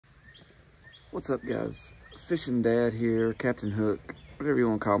What's up, guys? Fishing Dad here, Captain Hook, whatever you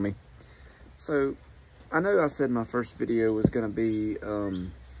want to call me. So, I know I said my first video was going to be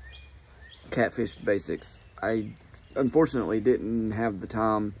catfish basics. I unfortunately didn't have the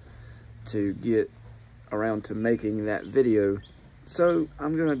time to get around to making that video. So,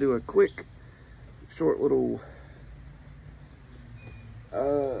 I'm going to do a quick, short little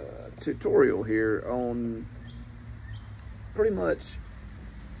tutorial here on pretty much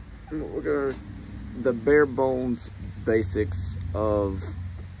the bare bones basics of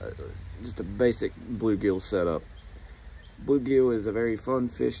just a basic bluegill setup. Bluegill is a very fun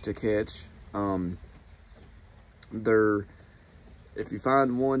fish to catch. If you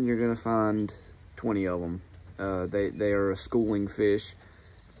find one, you're gonna find 20 of them. They are a schooling fish.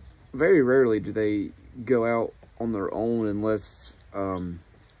 Very rarely do they go out on their own unless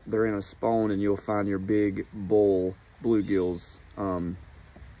they're in a spawn, and you'll find your big bull bluegills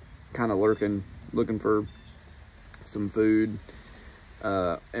kind of looking for some food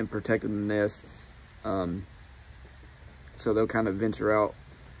and protecting the nests. So they'll kind of venture out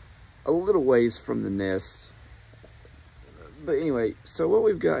a little ways from the nest. But anyway, so what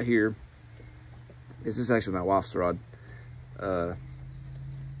we've got here is, this is actually my wife's rod.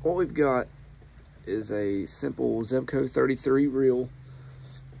 What we've got is a simple Zebco 33 reel.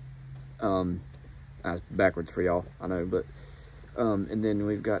 That's backwards for y'all, I know, but and then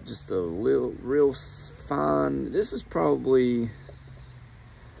we've got just a real fine, this is probably,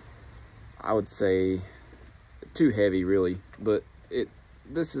 I would say, too heavy really, but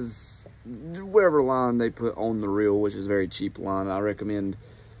this is whatever line they put on the reel, which is very cheap line. I recommend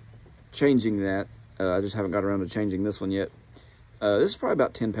changing that. I just haven't got around to changing this one yet. This is probably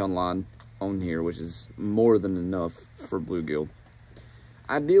about 10-pound line on here, which is more than enough for bluegill.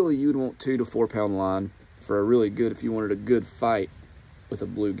 Ideally, you'd want 2 to 4 pound line for a really good, if you wanted a good fight with a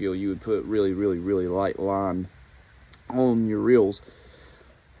bluegill, you would put really light line on your reels.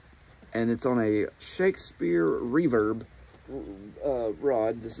 And it's on a Shakespeare Reverb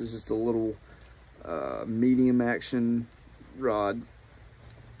rod. This is just a little medium action rod,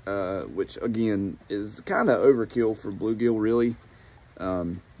 which again is kind of overkill for bluegill, really.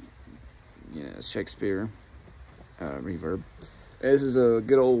 Yeah, Shakespeare Reverb. This is a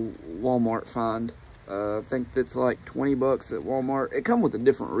good old Walmart find. I think it's like 20 bucks at Walmart. It comes with a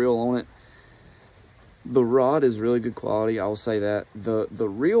different reel on it. The rod is really good quality, I will say that. The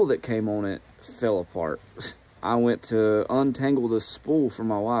reel that came on it fell apart. I went to untangle the spool for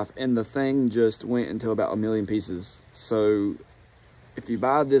my wife, and the thing just went into about 1,000,000 pieces. So if you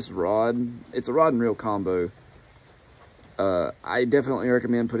buy this rod, it's a rod and reel combo. I definitely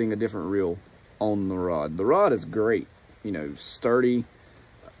recommend putting a different reel on the rod. The rod is great, you know, sturdy,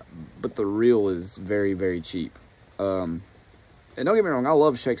 but the reel is very cheap. And don't get me wrong, I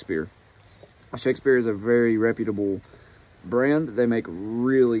love Shakespeare. Shakespeare is a very reputable brand. They make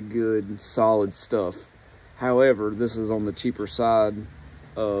really good, solid stuff. However, this is on the cheaper side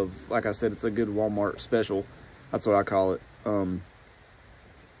of, like I said, it's a good Walmart special. That's what I call it.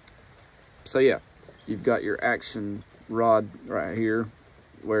 So yeah, you've got your action rod right here,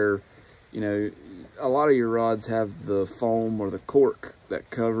 where, you know, a lot of your rods have the foam or the cork that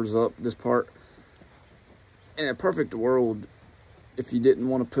covers up this part. In a perfect world, if you didn't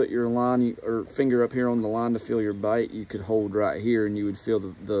want to put your line or finger up here on the line to feel your bite, you could hold right here and you would feel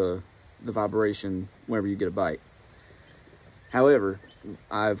the vibration whenever you get a bite. However,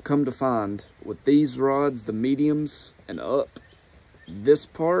 I've come to find with these rods, the mediums and up, this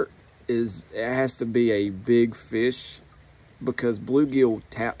part it has to be a big fish, because bluegill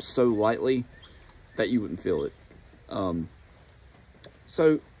taps so lightly that you wouldn't feel it.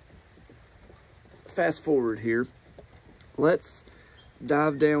 So fast forward here, let's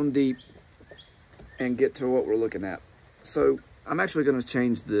dive down deep and get to what we're looking at. So I'm actually going to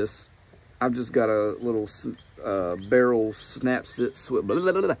change this. I've just got a little barrel snap swivel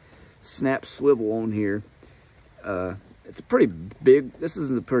on here. It's a pretty big, this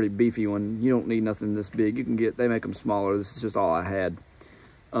is a pretty beefy one. You don't need nothing this big. You can get, they make them smaller. This is just all I had.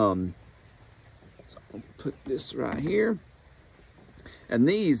 So I'll put this right here. And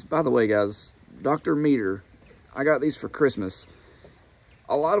these, by the way, guys, Dr. Meter, I got these for Christmas.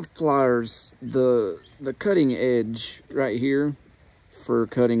 A lot of pliers, the cutting edge right here for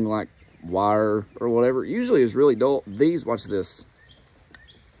cutting like wire or whatever, usually is really dull. These, watch this.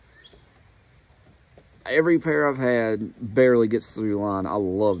 Every pair I've had barely gets through the line. I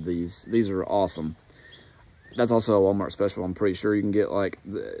love these. These are awesome. That's also a Walmart special. I'm pretty sure you can get like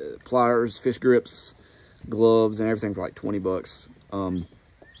the pliers, fish grips, gloves, and everything for like 20 bucks.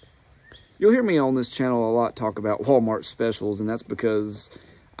 You'll hear me on this channel a lot talk about Walmart specials, and that's because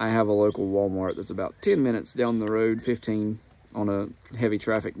I have a local Walmart that's about 10 minutes down the road, 15 on a heavy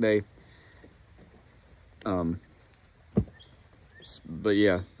traffic day. But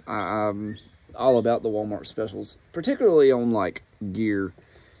yeah, I'm all about the Walmart specials, particularly on like gear.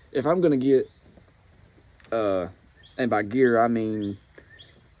 If I'm gonna get, and by gear I mean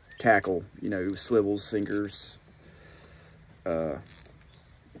tackle, you know, swivels, sinkers, that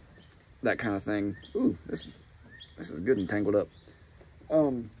kind of thing. Ooh, this is good and tangled up.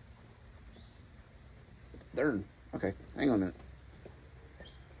 Darn. Okay, hang on a minute.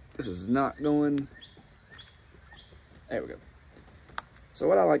 This is not going. There we go. So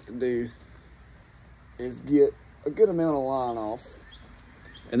what I like to do is get a good amount of line off.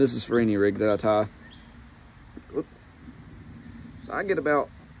 And this is for any rig that I tie. Oop. So I get about,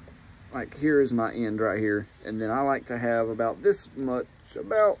 like, here is my end right here. And then I like to have about this much,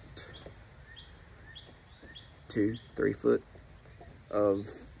 about 2-3 foot of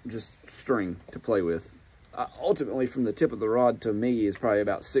just string to play with. Ultimately, from the tip of the rod to me is probably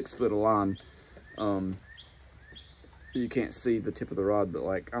about 6 foot of line. You can't see the tip of the rod, but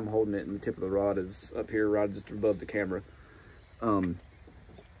like I'm holding it and the tip of the rod is up here right just above the camera. So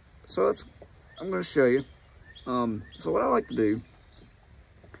I'm going to show you. So what I like to do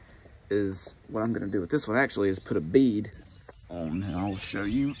is, what I'm going to do with this one actually is put a bead on, and I'll show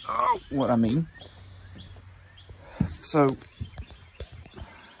you what I mean. So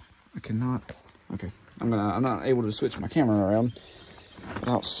I cannot, okay, I'm not able to switch my camera around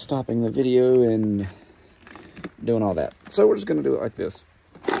without stopping the video and doing all that. So we're just gonna do it like this.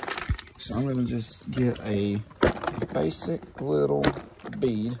 So I'm gonna just get a basic little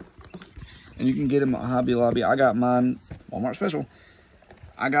bead, and you can get them at Hobby Lobby. I got mine Walmart special.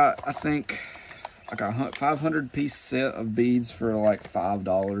 I think I got a 500-piece set of beads for like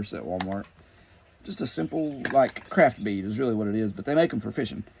 $5 at Walmart. Just a simple like craft bead is really what it is, but they make them for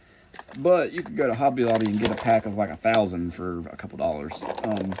fishing. But you could go to Hobby Lobby and get a pack of like 1,000 for a couple dollars.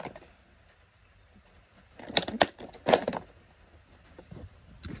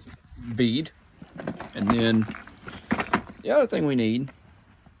 Bead, and then the other thing we need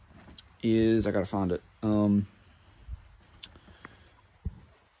is, I gotta find it. I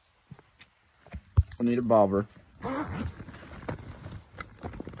need a bobber.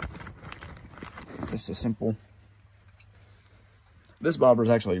 Just a simple. This bobber is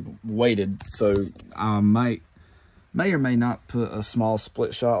actually weighted, so I may or may not put a small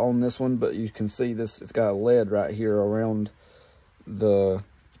split shot on this one, but you can see this, it's got a lead right here around the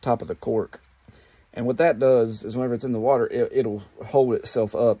top of the cork. And what that does is whenever it's in the water, it'll hold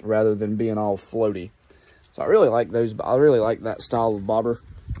itself up rather than being all floaty. So I really like those. I really like that style of bobber,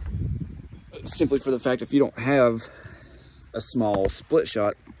 simply for the fact if you don't have a small split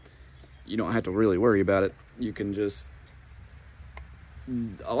shot, you don't have to really worry about it. You can just,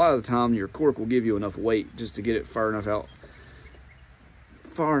 a lot of the time your cork will give you enough weight just to get it far enough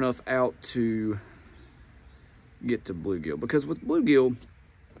out to get to bluegill. Because with bluegill,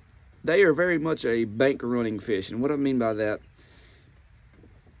 they are very much a bank running fish. And what I mean by that,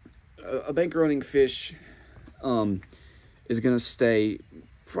 a bank running fish is going to stay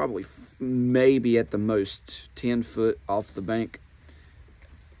probably maybe at the most 10 foot off the bank,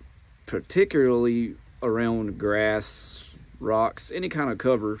 particularly around grass, rocks, any kind of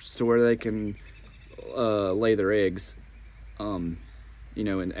covers to where they can lay their eggs, you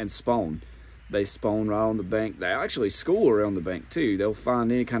know, and spawn. They spawn right on the bank. They actually school around the bank too. They'll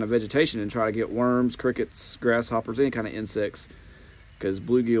find any kind of vegetation and try to get worms, crickets, grasshoppers, any kind of insects, because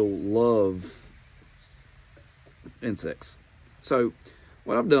bluegill love insects. So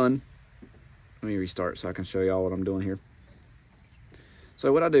what I've done, let me restart so I can show y'all what I'm doing here.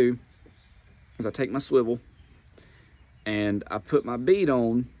 So what I do is I take my swivel and I put my bead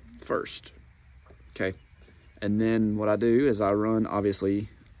on first, okay? And then what I do is I run, obviously,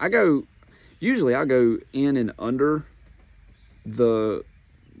 usually I go in and under the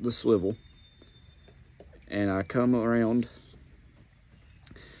swivel, and I come around.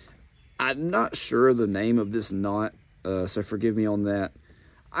 I'm not sure the name of this knot, so forgive me on that.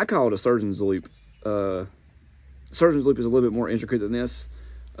 I call it a surgeon's loop. Surgeon's loop is a little bit more intricate than this,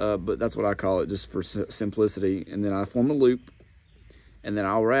 but that's what I call it just for simplicity. And then I form a loop, and then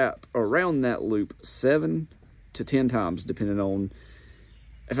I'll wrap around that loop 7 to 10 times, depending on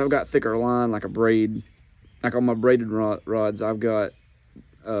if I've got thicker line, like a braid, like on my braided rods, I've got,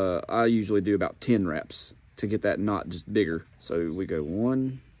 I usually do about 10 wraps to get that knot just bigger. So we go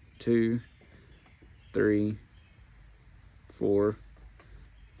 1, 2, 3, 4,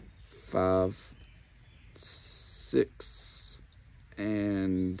 5, 6,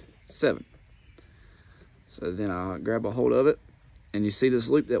 and 7. So then I grab a hold of it, and you see this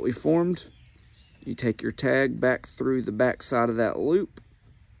loop that we formed, you take your tag back through the back side of that loop,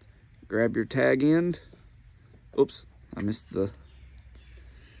 grab your tag end. Oops, I missed the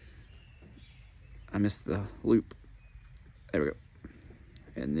loop. There we go.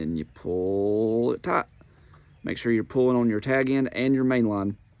 And then you pull it tight. Make sure you're pulling on your tag end and your main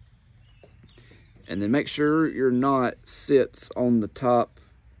line. And then make sure your knot sits on the top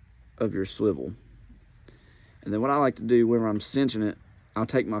of your swivel. And then what I like to do whenever I'm cinching it, I'll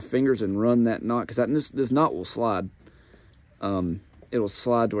take my fingers and run that knot, because this knot will slide. It'll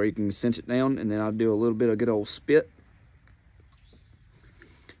slide to where you can cinch it down, and then I'll do a little bit of good old spit.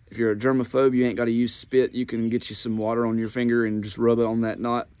 If you're a germaphobe, you ain't got to use spit. You can get you some water on your finger and just rub it on that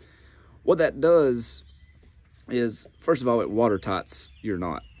knot. What that does is, first of all, it water tights your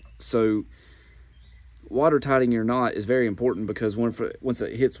knot. So water tightening your knot is very important, because once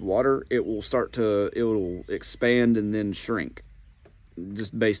it hits water, it will expand and then shrink,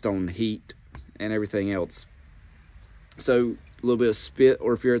 just based on heat and everything else. So a little bit of spit,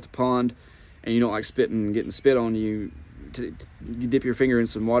 or if you're at the pond and you don't like getting spit on you, you dip your finger in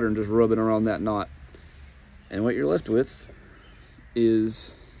some water and just rub it around that knot. And what you're left with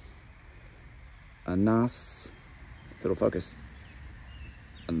is a nice, if it'll focus,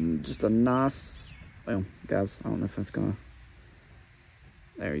 just a nice, well, guys, I don't know if that's gonna,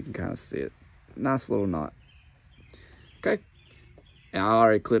 there, you can kind of see it. Nice little knot. Okay. And I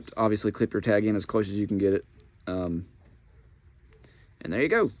already obviously clip your tag in as close as you can get it. And there you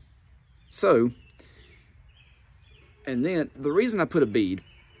go. So, and then the reason I put a bead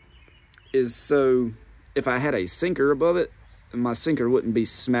is so if I had a sinker above it, my sinker wouldn't be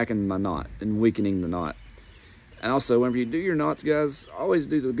smacking my knot and weakening the knot. And also, whenever you do your knots, guys, always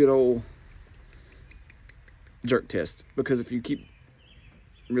do the good old jerk test, because if you keep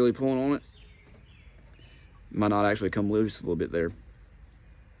really pulling on it, my knot actually come loose a little bit there.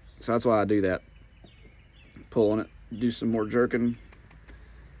 So that's why I do that. Pull on it, do some more jerking.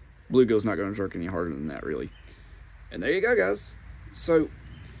 Bluegill's not going to jerk any harder than that, really. And there you go, guys. So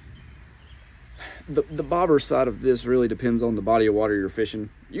the bobber side of this really depends on the body of water you're fishing.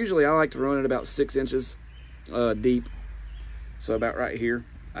 Usually I like to run it about 6 inches deep. So about right here.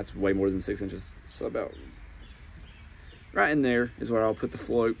 That's way more than 6 inches. So about right in there is where I'll put the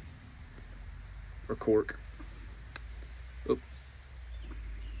float or cork. Oop.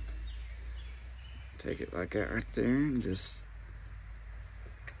 Take it like that right there and just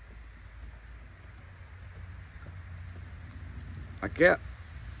like that.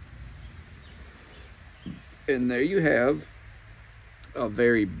 And there you have a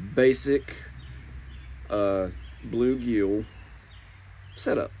very basic bluegill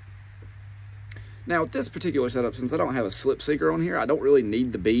setup. Now with this particular setup, since I don't have a slip sinker on here, I don't really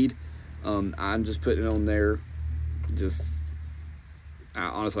need the bead. I'm just putting it on there.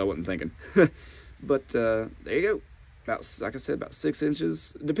 Honestly, I wasn't thinking. But there you go. About, like I said, about 6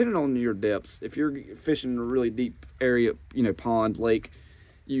 inches, depending on your depth. If you're fishing a really deep area, you know, pond, lake,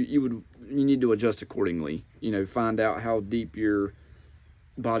 you need to adjust accordingly. You know, find out how deep your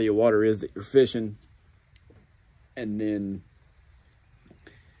body of water is that you're fishing, and then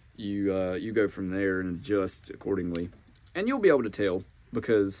you go from there and adjust accordingly. And you'll be able to tell,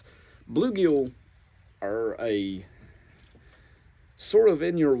 because bluegill are a sort of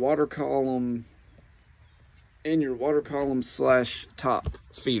in your water column slash top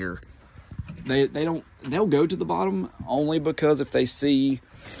feeder. They'll go to the bottom only because if they see,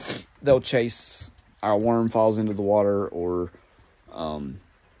 they'll chase, our worm falls into the water, or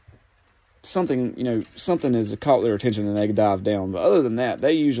something, you know, something has caught their attention and they dive down. But other than that,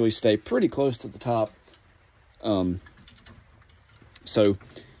 they usually stay pretty close to the top. So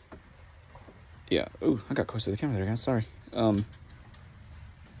yeah. Ooh, I got close to the camera there, guys. Sorry.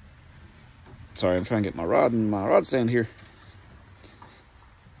 Sorry, I'm trying to get my rod stand here.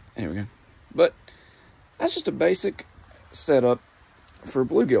 There we go. But that's just a basic setup for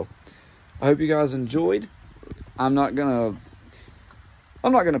bluegill. I hope you guys enjoyed. I'm not gonna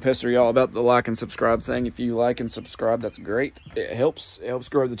pester y'all about the like and subscribe thing. If you like and subscribe, that's great. It helps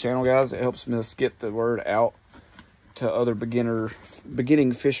grow the channel, guys. It helps us get the word out to other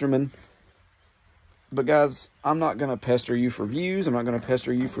beginning fishermen. But guys, I'm not gonna pester you for views. I'm not gonna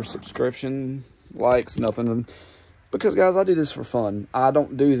pester you for subscription, likes, nothing. Because guys, I do this for fun. I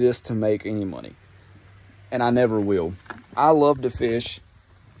don't do this to make any money. And I never will. I love to fish.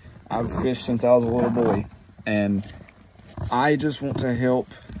 I've fished since I was a little boy. And I just want to help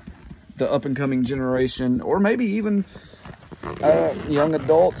the up and coming generation, or maybe even young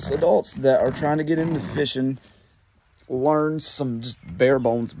adults that are trying to get into fishing, learn some just bare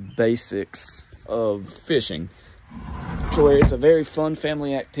bones basics of fishing. It's a very fun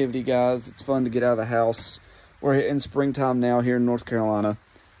family activity, guys. It's fun to get out of the house. We're in springtime now here in North Carolina.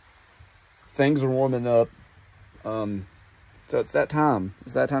 Things are warming up. So it's that time.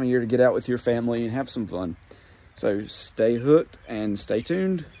 It's that time of year to get out with your family and have some fun. So stay hooked and stay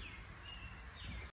tuned.